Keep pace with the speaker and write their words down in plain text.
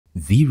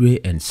V-Ray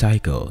and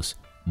Cycles,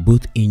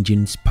 both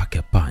engines pack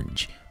a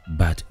punch,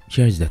 but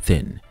here's the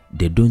thing,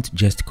 they don't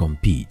just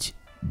compete,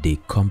 they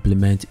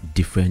complement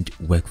different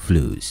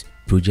workflows,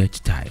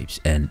 project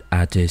types, and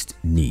artist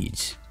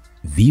needs.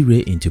 V-Ray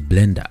into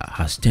Blender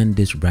has turned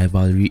this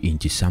rivalry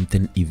into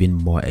something even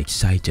more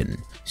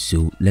exciting,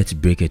 so let's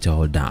break it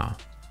all down.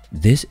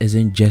 This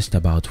isn't just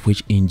about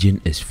which engine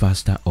is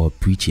faster or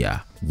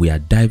prettier, we are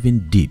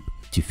diving deep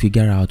to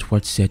figure out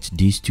what sets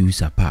these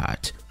tools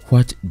apart,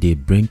 what they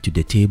bring to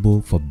the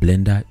table for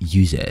Blender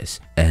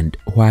users, and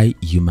why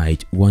you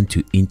might want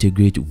to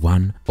integrate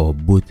one or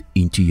both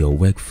into your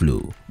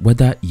workflow.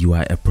 Whether you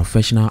are a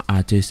professional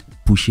artist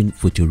pushing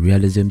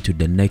photorealism to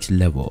the next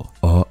level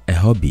or a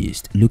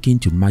hobbyist looking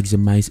to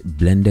maximize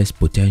Blender's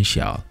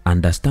potential,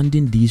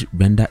 understanding these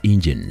render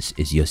engines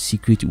is your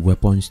secret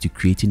weapons to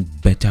creating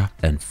better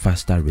and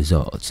faster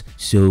results.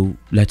 So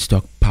let's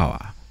talk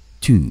power,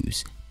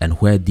 tools, and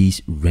where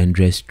these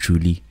renderers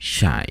truly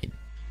shine.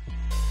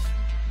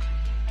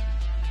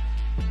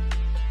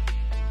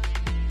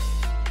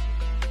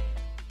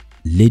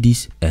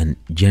 Ladies and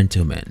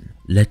gentlemen,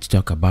 let's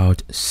talk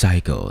about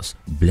Cycles,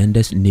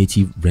 Blender's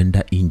native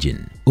render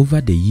engine. Over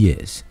the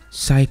years,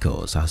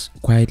 Cycles has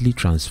quietly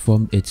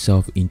transformed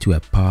itself into a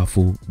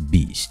powerful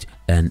beast,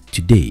 and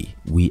today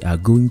we are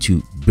going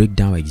to break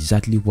down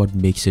exactly what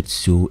makes it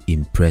so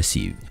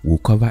impressive. We'll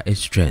cover its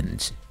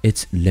strengths,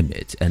 its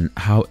limits, and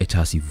how it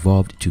has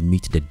evolved to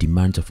meet the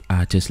demands of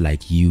artists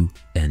like you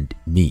and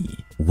me.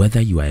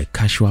 Whether you are a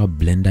casual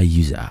Blender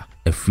user,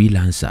 a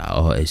freelancer,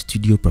 or a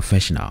studio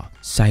professional,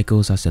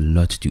 Cycles has a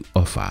lot to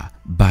offer,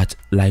 but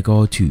like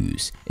all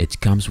tools, it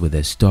comes with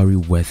a story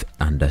worth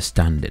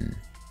understanding.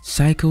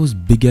 Cycles'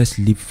 biggest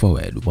leap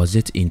forward was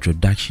its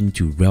introduction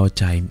to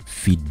real-time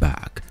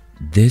feedback.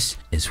 This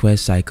is where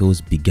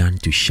Cycles began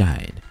to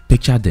shine.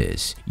 Picture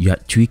this, you are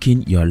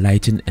tweaking your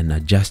lighting and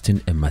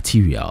adjusting a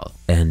material,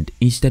 and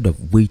instead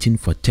of waiting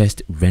for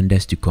test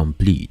renders to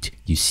complete,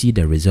 you see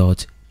the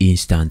result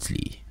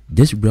instantly.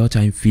 This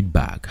real-time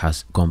feedback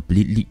has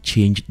completely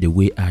changed the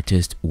way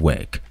artists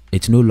work.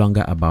 It's no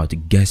longer about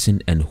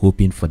guessing and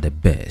hoping for the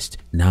best.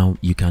 Now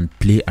you can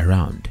play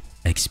around,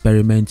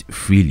 experiment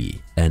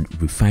freely, and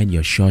refine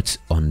your shots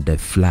on the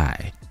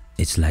fly.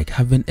 It's like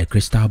having a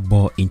crystal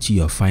ball into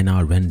your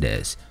final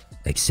renders,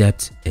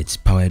 except it's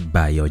powered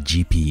by your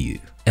GPU.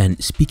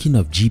 And speaking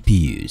of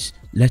GPUs,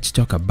 let's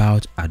talk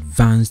about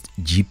advanced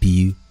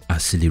GPU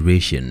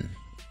acceleration.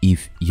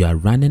 If you are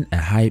running a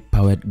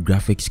high-powered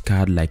graphics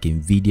card like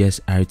NVIDIA's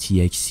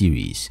RTX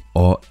series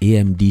or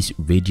AMD's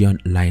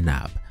Radeon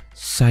lineup,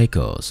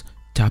 Cycles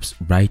taps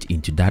right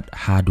into that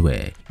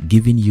hardware,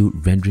 giving you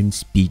rendering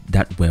speed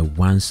that were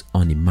once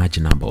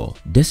unimaginable.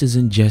 This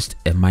isn't just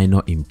a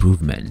minor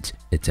improvement,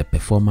 it's a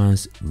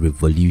performance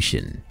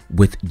revolution.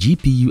 With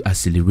GPU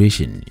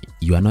acceleration,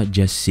 you are not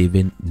just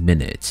saving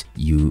minutes,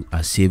 you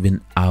are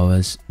saving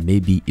hours,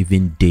 maybe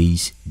even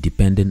days,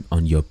 depending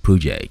on your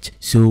project.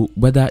 So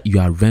whether you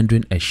are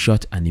rendering a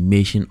short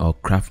animation or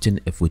crafting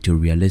a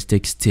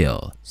photorealistic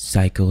still,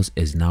 Cycles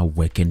is now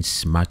working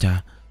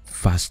smarter,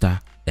 faster,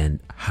 and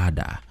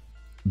harder.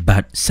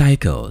 But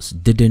Cycles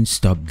didn't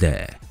stop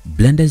there.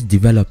 Blender's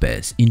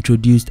developers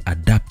introduced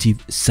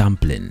adaptive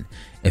sampling,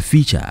 a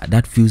feature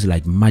that feels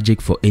like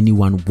magic for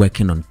anyone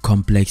working on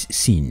complex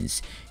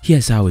scenes.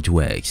 Here's how it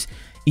works.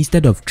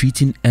 Instead of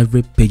treating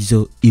every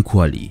pixel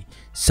equally,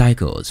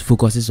 Cycles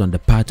focuses on the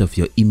part of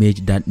your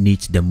image that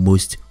needs the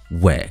most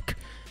work.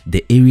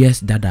 The areas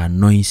that are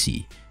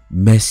noisy,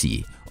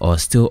 messy, or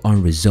still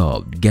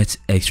unresolved gets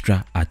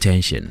extra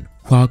attention,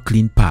 while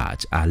clean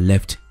parts are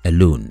left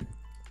alone.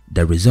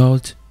 The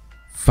result?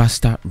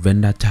 Faster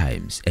render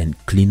times and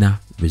cleaner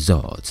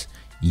results.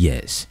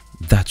 Yes,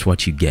 that's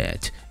what you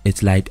get.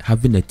 It's like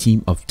having a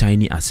team of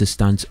tiny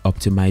assistants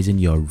optimizing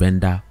your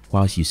render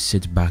whilst you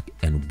sit back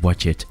and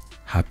watch it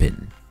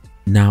happen.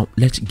 Now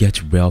let's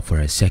get real for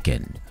a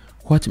second.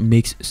 What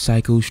makes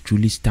Cycles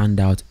truly stand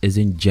out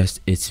isn't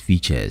just its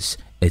features,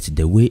 it's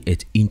the way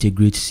it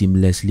integrates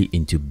seamlessly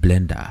into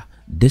Blender.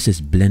 This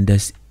is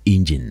Blender's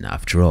engine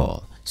after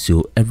all,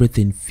 so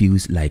everything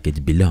feels like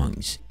it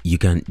belongs. You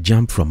can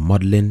jump from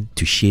modeling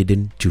to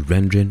shading to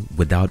rendering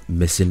without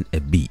missing a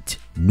beat.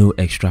 No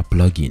extra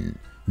plugin,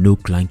 no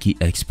clunky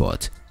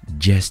export,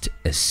 just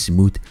a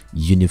smooth,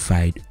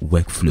 unified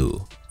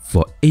workflow.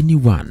 For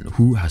anyone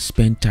who has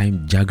spent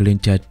time juggling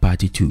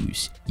third-party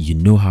tools, you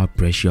know how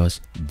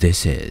precious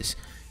this is.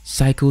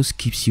 Cycles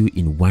keeps you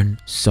in one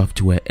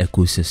software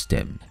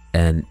ecosystem,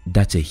 and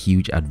that's a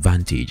huge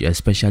advantage,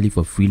 especially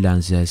for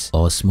freelancers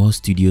or small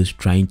studios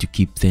trying to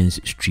keep things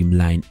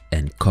streamlined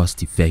and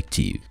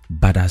cost-effective.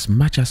 But as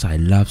much as I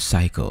love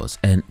Cycles,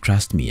 and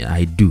trust me,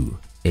 I do,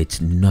 it's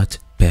not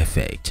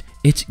perfect.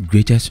 Its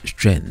greatest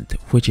strength,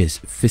 which is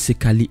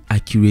physically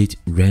accurate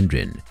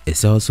rendering,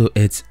 is also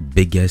its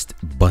biggest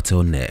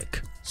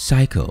bottleneck.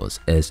 Cycles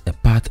is a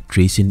path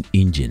tracing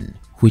engine,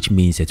 which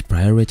means it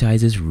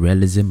prioritizes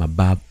realism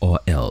above all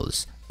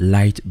else.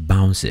 Light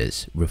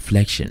bounces,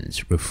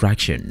 reflections,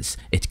 refractions.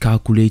 It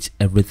calculates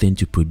everything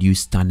to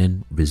produce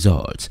stunning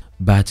results.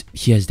 But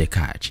here's the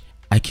catch.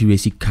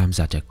 accuracy comes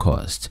at a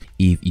cost.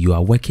 If you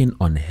are working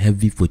on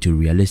heavy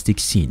photorealistic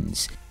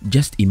scenes,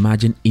 just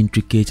imagine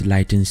intricate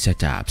lighting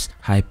setups,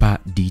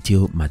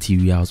 hyper-detailed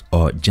materials,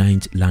 or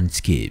giant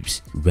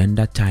landscapes.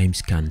 Render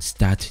times can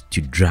start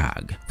to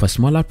drag. For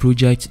smaller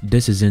projects,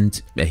 this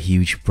isn't a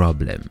huge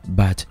problem,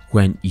 but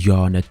when you're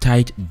on a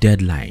tight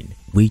deadline,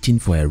 waiting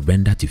for a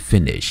render to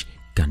finish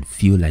can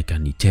feel like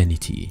an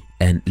eternity.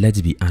 And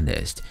let's be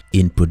honest,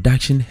 in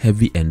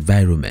production-heavy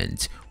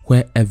environments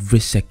where every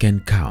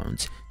second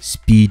counts,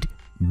 speed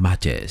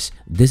matters.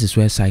 This is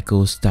where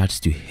Cycles starts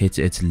to hit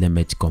its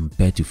limit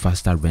compared to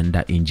faster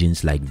render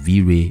engines like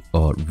V-Ray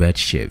or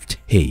Redshift.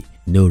 Hey,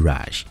 no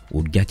rush.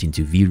 We'll get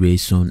into V-Ray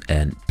soon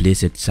and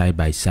place it side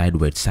by side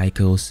with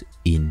Cycles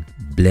in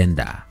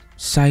Blender.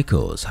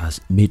 Cycles has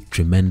made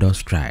tremendous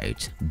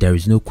strides, there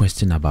is no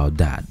question about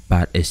that,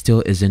 but it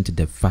still isn't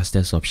the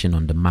fastest option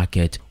on the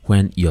market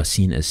when your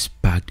scene is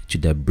packed to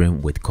the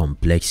brim with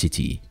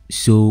complexity.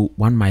 So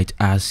one might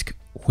ask,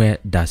 where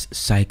does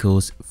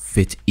Cycles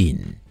fit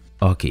in?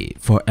 Okay,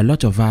 for a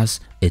lot of us,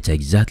 it's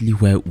exactly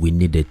where we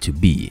need it to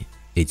be.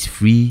 It's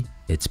free,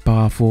 it's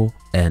powerful,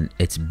 and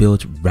it's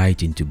built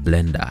right into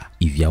Blender.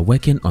 If you're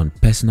working on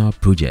personal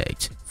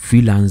projects,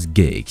 freelance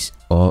gigs,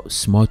 or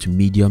small to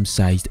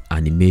medium-sized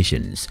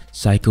animations,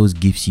 Cycles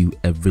gives you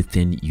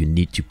everything you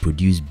need to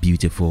produce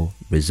beautiful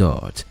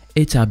results.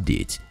 Its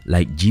updates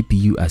like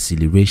GPU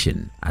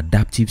acceleration,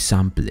 adaptive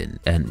sampling,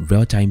 and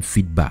real-time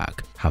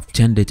feedback have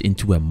turned it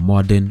into a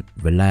modern,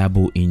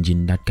 reliable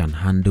engine that can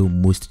handle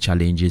most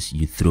challenges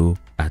you throw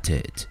at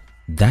it.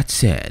 That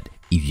said,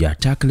 if you are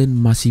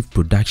tackling massive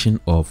production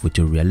or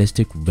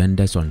photorealistic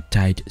renders on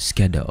tight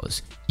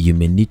schedules, you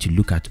may need to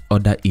look at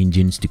other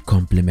engines to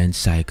complement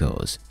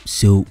Cycles.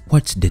 So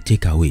what's the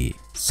takeaway?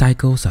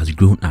 Cycles has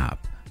grown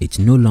up. It's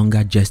no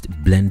longer just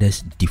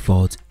Blender's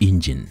default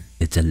engine.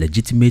 It's a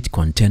legitimate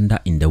contender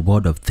in the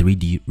world of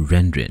 3D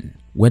rendering.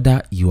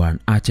 Whether you are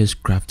an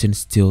artist crafting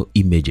still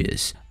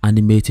images,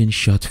 animating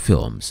short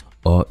films,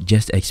 or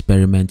just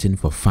experimenting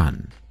for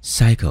fun,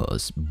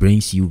 Cycles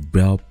brings you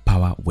real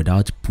power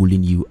without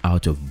pulling you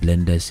out of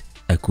Blender's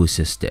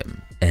ecosystem.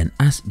 And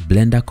as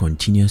Blender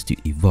continues to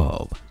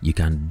evolve, you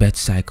can bet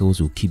Cycles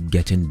will keep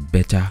getting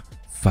better,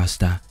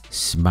 faster,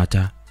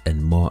 smarter,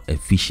 and more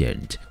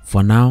efficient.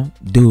 For now,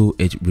 though,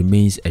 it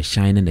remains a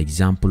shining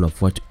example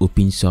of what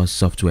open source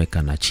software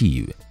can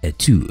achieve, a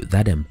tool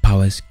that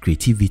empowers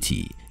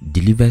creativity,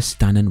 delivers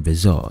stunning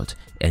results,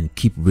 and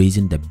keep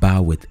raising the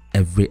bar with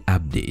every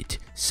update.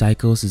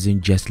 Cycles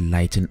isn't just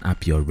lighting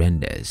up your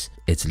renders,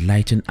 it's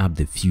lighting up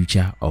the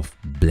future of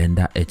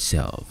Blender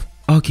itself.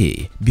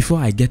 Okay, before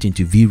I get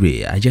into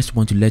V-Ray, I just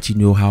want to let you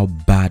know how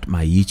bad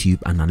my YouTube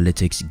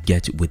analytics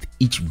get with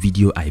each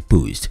video I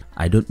post.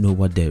 I don't know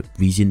what the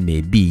reason may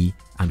be.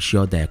 I'm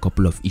sure there are a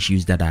couple of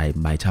issues that I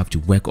might have to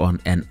work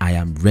on, and I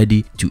am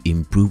ready to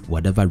improve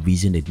whatever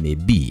reason it may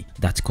be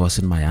that's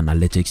causing my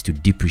analytics to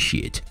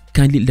depreciate.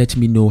 Kindly let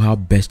me know how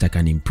best I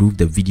can improve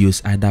the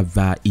videos either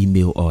via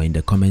email or in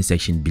the comment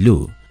section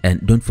below.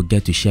 And don't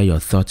forget to share your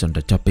thoughts on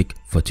the topic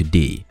for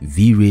today,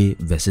 V-Ray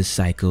versus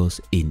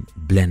Cycles in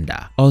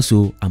Blender.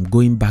 Also, I'm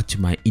going back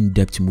to my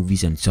in-depth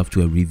movies and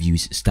software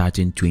reviews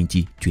starting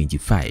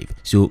 2025.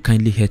 So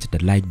kindly hit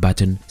the like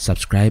button,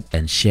 subscribe,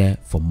 and share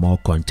for more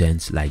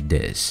contents like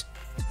this.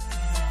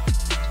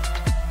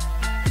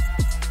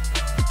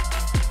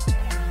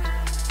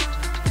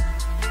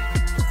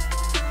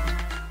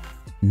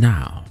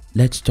 Now,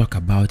 let's talk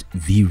about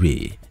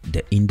V-Ray,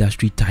 the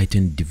industry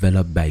titan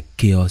developed by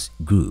Chaos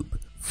Group.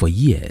 For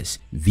years,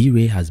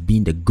 V-Ray has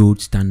been the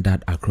gold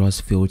standard across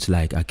fields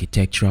like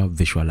architectural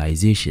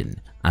visualization,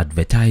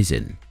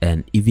 advertising,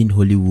 and even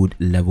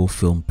Hollywood-level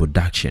film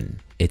production.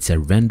 It's a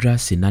renderer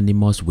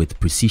synonymous with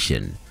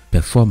precision,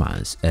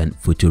 performance, and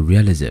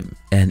photorealism.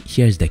 And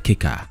here's the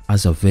kicker: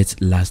 as of its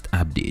last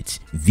update,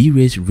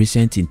 V-Ray's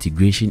recent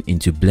integration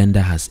into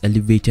Blender has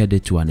elevated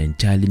it to an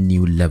entirely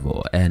new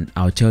level, and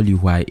I'll tell you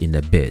why in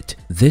a bit.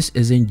 This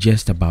isn't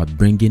just about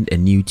bringing a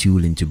new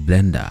tool into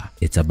Blender,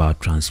 it's about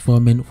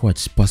transforming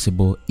what's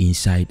possible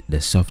inside the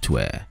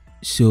software.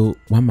 So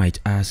one might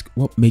ask,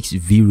 what makes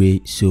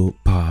V-Ray so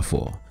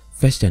powerful?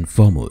 First and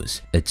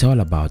foremost, it's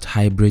all about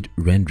hybrid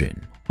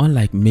rendering.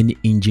 Unlike many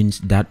engines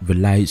that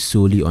rely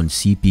solely on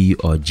CPU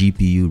or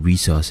GPU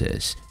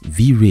resources,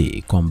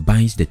 V-Ray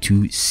combines the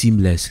two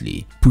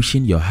seamlessly,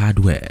 pushing your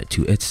hardware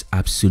to its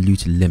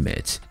absolute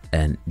limit.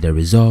 And the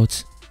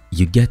result?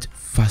 You get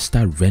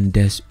faster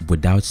renders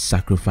without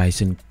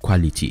sacrificing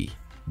quality.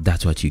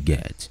 That's what you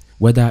get.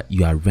 Whether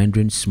you are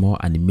rendering small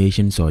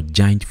animations or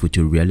giant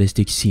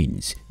photorealistic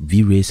scenes,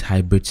 V-Ray's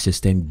hybrid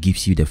system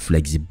gives you the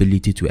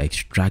flexibility to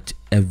extract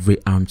every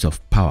ounce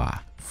of power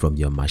from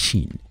your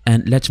machine.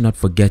 And let's not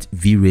forget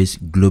V-Ray's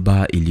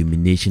global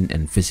illumination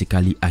and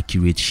physically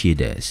accurate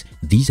shaders.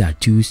 These are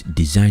tools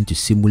designed to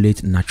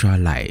simulate natural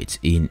light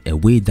in a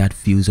way that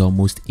feels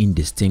almost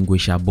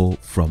indistinguishable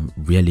from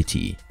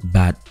reality.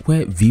 But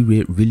where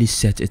V-Ray really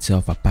sets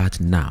itself apart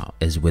now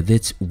is with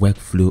its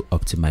workflow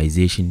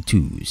optimization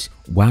tools.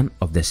 One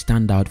of the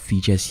standout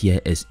features here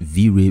is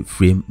V-Ray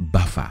Frame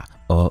Buffer,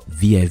 or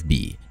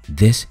VFB.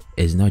 This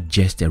is not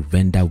just a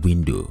render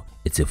window,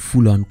 it's a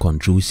full-on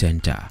control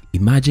center.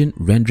 Imagine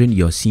rendering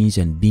your scenes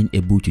and being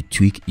able to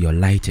tweak your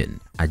lighting,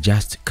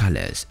 adjust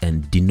colors,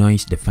 and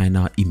denoise the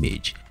final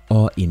image,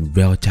 all in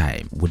real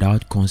time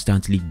without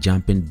constantly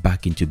jumping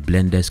back into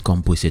Blender's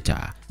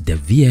compositor. The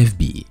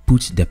VFB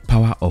puts the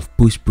power of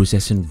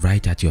post-processing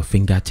right at your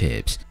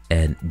fingertips,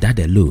 and that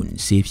alone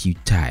saves you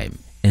time,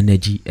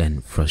 energy,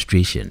 and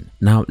frustration.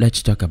 Now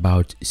let's talk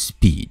about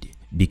speed,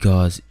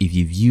 because if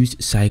you've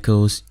used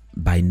Cycles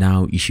by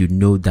now, you should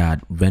know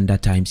that render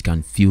times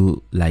can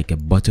feel like a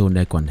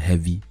bottleneck on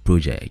heavy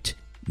projects.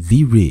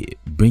 V-Ray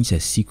brings a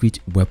secret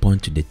weapon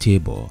to the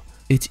table.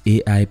 It's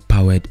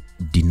AI-powered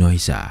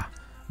denoiser.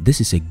 This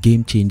is a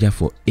game changer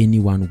for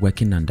anyone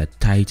working under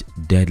tight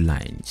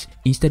deadlines.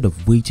 Instead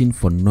of waiting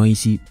for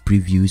noisy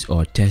previews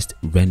or test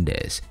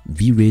renders,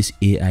 V-Ray's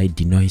AI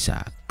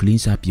denoiser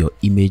cleans up your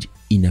image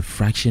in a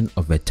fraction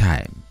of a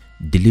time,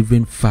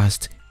 delivering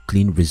fast,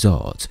 clean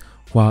results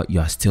while you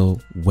are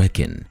still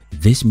working.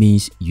 This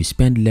means you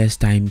spend less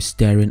time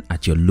staring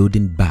at your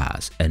loading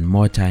bars and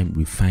more time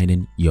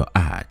refining your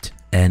art.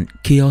 And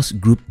Chaos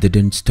Group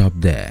didn't stop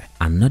there.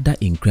 Another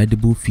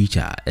incredible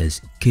feature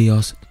is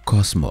Chaos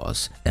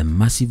Cosmos, a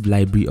massive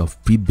library of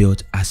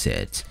pre-built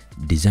assets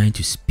designed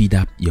to speed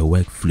up your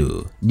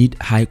workflow. Need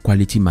high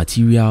quality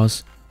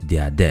materials? They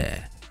are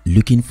there.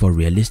 Looking for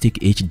realistic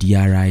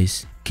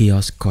HDRIs?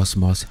 Chaos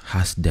Cosmos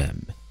has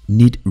them.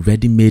 Need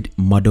ready-made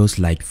models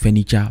like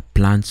furniture,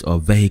 plants, or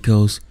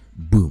vehicles?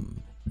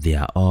 Boom, they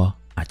are all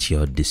at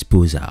your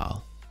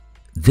disposal.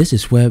 This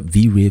is where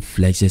V-Ray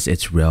flexes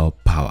its real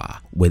power.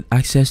 With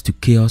access to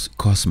Chaos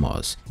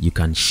Cosmos, you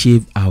can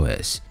shave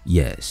hours,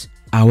 yes,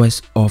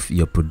 hours off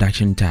your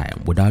production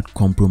time without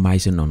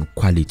compromising on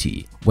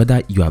quality.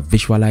 Whether you are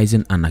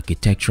visualizing an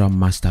architectural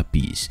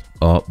masterpiece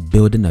or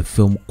building a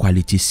film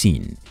quality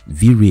scene,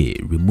 V-Ray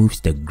removes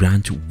the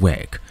grunt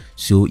work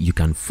so you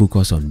can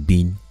focus on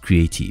being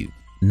creative.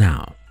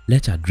 Now,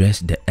 let's address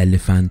the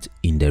elephant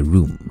in the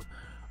room: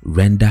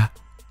 render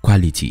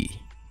quality.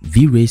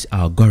 V-Ray's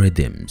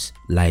algorithms,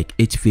 like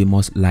its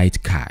famous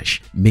light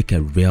cache, make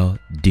a real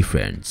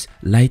difference.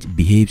 Light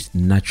behaves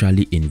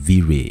naturally in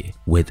V-Ray,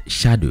 with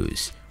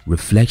shadows,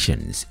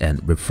 reflections,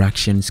 and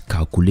refractions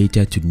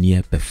calculated to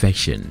near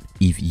perfection.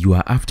 If you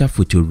are after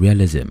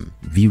photorealism,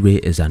 V-Ray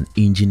is an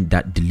engine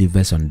that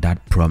delivers on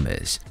that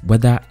promise.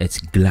 Whether it's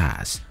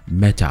glass,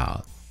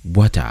 metal,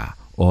 water,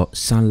 or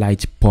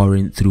sunlight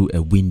pouring through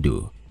a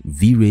window,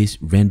 V-Ray's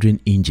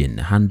rendering engine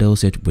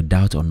handles it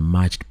without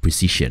unmatched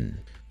precision.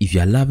 If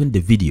you are loving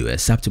the video, a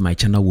sub to my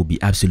channel will be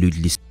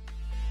absolutely.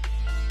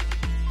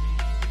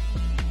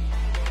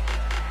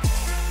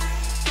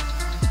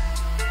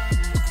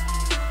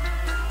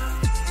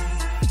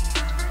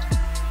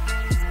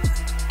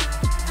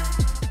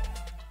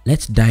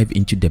 Let's dive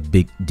into the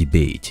big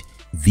debate: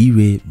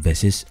 V-Ray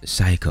versus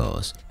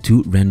Cycles,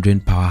 two rendering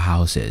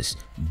powerhouses,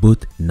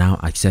 both now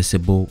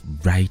accessible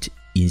right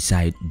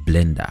inside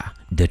Blender.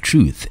 The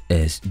truth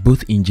is,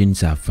 both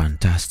engines are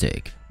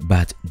fantastic,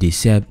 but they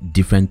serve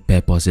different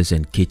purposes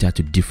and cater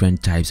to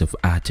different types of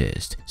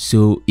artists.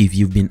 So if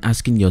you've been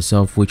asking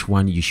yourself which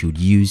one you should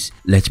use,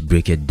 let's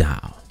break it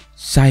down.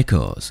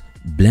 Cycles,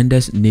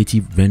 Blender's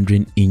native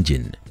rendering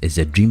engine, is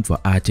a dream for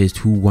artists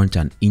who want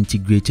an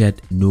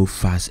integrated,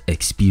 no-fuss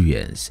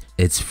experience.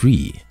 It's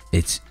free,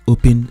 it's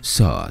open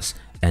source,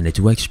 and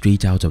it works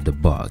straight out of the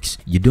box.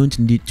 You don't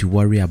need to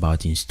worry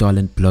about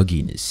installing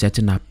plugins,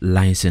 setting up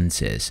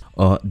licenses,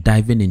 or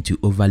diving into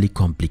overly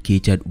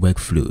complicated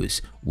workflows.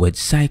 With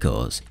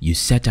Cycles, you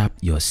set up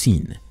your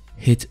scene,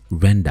 hit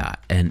render,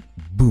 and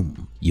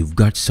boom, you've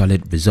got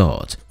solid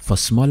results. For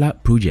smaller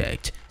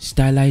projects,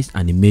 stylized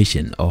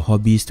animation, or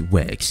hobbyist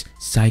works,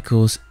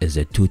 Cycles is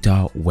a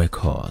total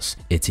workhorse.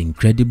 It's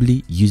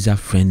incredibly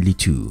user-friendly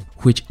too,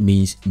 which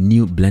means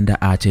new Blender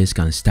artists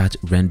can start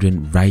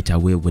rendering right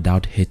away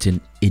without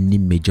hitting any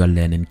major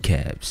learning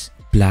curves.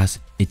 Plus,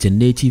 it's a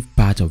native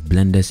part of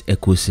Blender's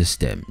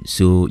ecosystem,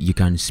 so you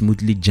can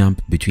smoothly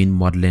jump between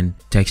modeling,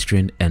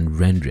 texturing, and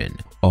rendering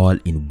all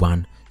in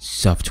one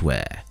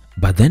software.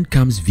 But then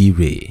comes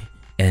V-Ray,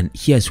 and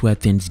here's where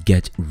things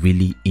get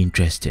really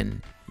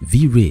interesting.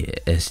 V-Ray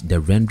is the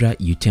renderer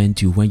you turn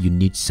to when you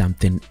need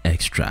something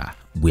extra.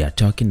 We are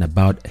talking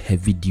about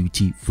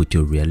heavy-duty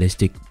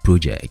photorealistic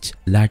projects,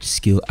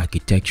 large-scale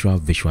architectural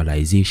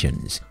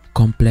visualizations,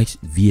 complex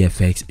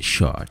VFX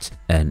shots,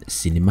 and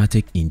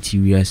cinematic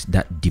interiors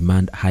that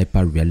demand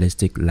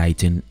hyper-realistic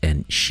lighting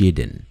and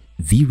shading.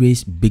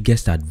 V-Ray's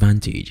biggest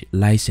advantage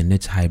lies in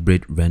its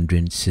hybrid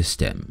rendering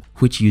system,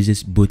 which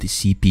uses both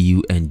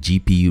CPU and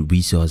GPU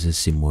resources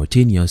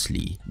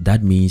simultaneously.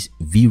 That means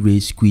V-Ray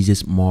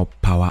squeezes more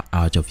power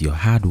out of your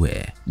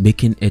hardware,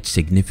 making it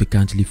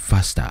significantly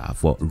faster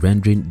for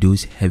rendering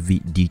those heavy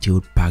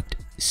detail-packed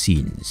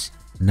scenes.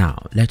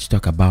 Now, let's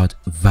talk about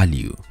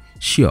value.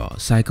 Sure,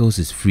 Cycles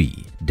is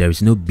free, there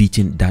is no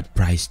beating that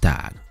price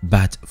tag,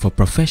 but for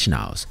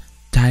professionals,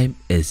 time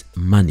is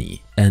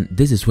money, and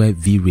this is where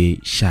V-Ray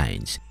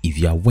shines. If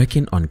you are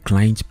working on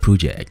client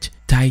project,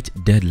 tight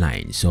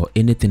deadlines or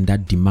anything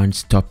that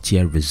demands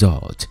top-tier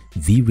results,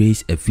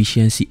 V-Ray's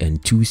efficiency and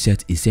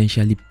toolset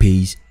essentially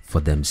pays for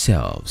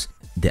themselves.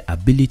 The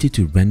ability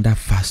to render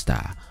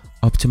faster,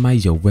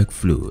 optimize your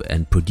workflow,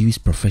 and produce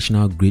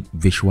professional-grade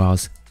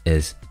visuals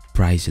is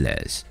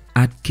priceless.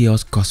 Add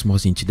Chaos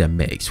Cosmos into the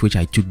mix, which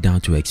I took down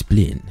to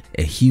explain.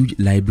 A huge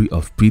library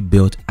of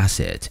pre-built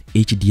assets,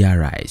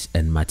 HDRIs,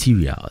 and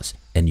materials,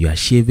 and you are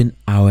shaving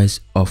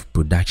hours of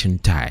production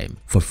time.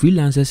 For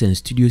freelancers and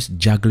studios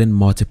juggling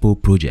multiple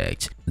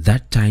projects,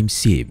 that time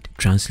saved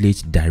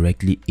translates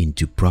directly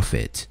into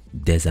profit.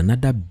 There's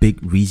another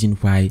big reason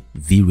why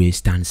V-Ray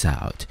stands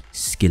out: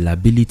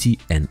 scalability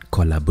and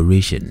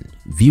collaboration.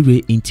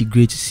 V-Ray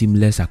integrates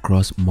seamless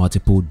across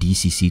multiple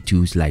DCC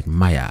tools like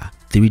Maya,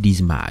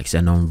 3ds Max,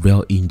 and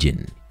Unreal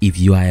Engine. If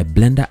you are a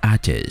Blender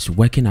artist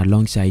working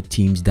alongside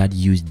teams that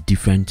use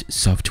different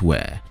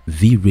software,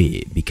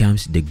 V-Ray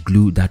becomes the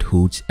glue that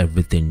holds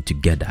everything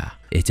together.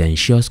 It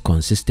ensures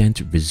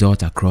consistent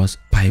results across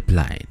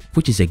pipeline,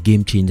 which is a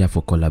game changer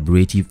for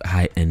collaborative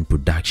high-end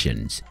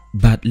productions.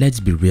 But let's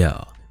be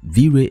real,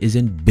 V-Ray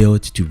isn't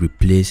built to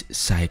replace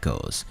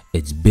Cycles,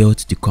 it's built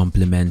to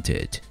complement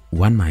it.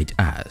 One might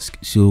ask,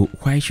 so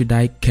why should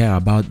I care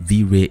about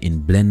V-Ray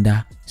in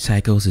Blender?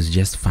 Cycles is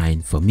just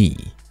fine for me.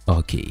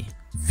 Okay,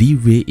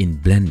 V-Ray in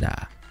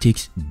Blender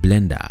takes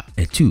Blender,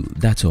 a tool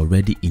that's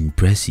already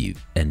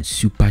impressive, and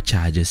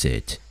supercharges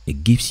it.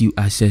 It gives you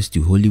access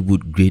to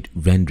Hollywood-grade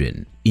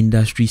rendering,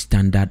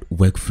 industry-standard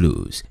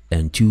workflows,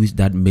 and tools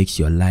that makes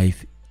your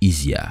life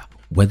easier.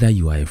 Whether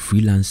you are a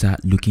freelancer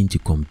looking to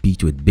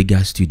compete with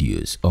bigger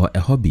studios or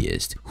a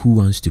hobbyist who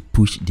wants to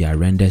push their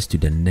renders to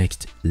the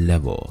next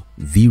level,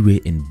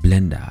 V-Ray in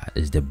Blender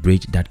is the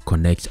bridge that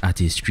connects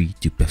artistry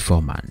to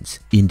performance.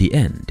 In the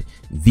end,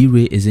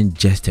 V-Ray isn't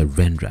just a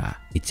renderer,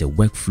 it's a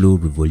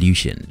workflow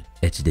revolution.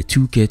 It's the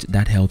toolkit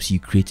that helps you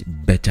create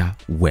better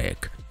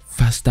work,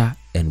 faster,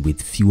 and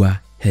with fewer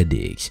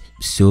headaches.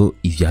 So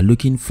if you are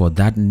looking for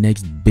that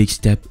next big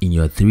step in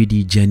your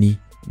 3D journey,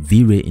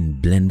 V-Ray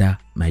in Blender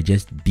might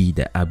just be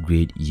the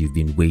upgrade you've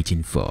been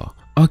waiting for.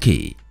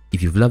 Okay,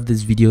 if you've loved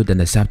this video,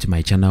 then a sub to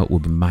my channel will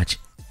be much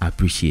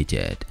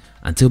appreciated.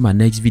 Until my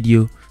next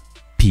video,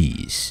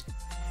 peace.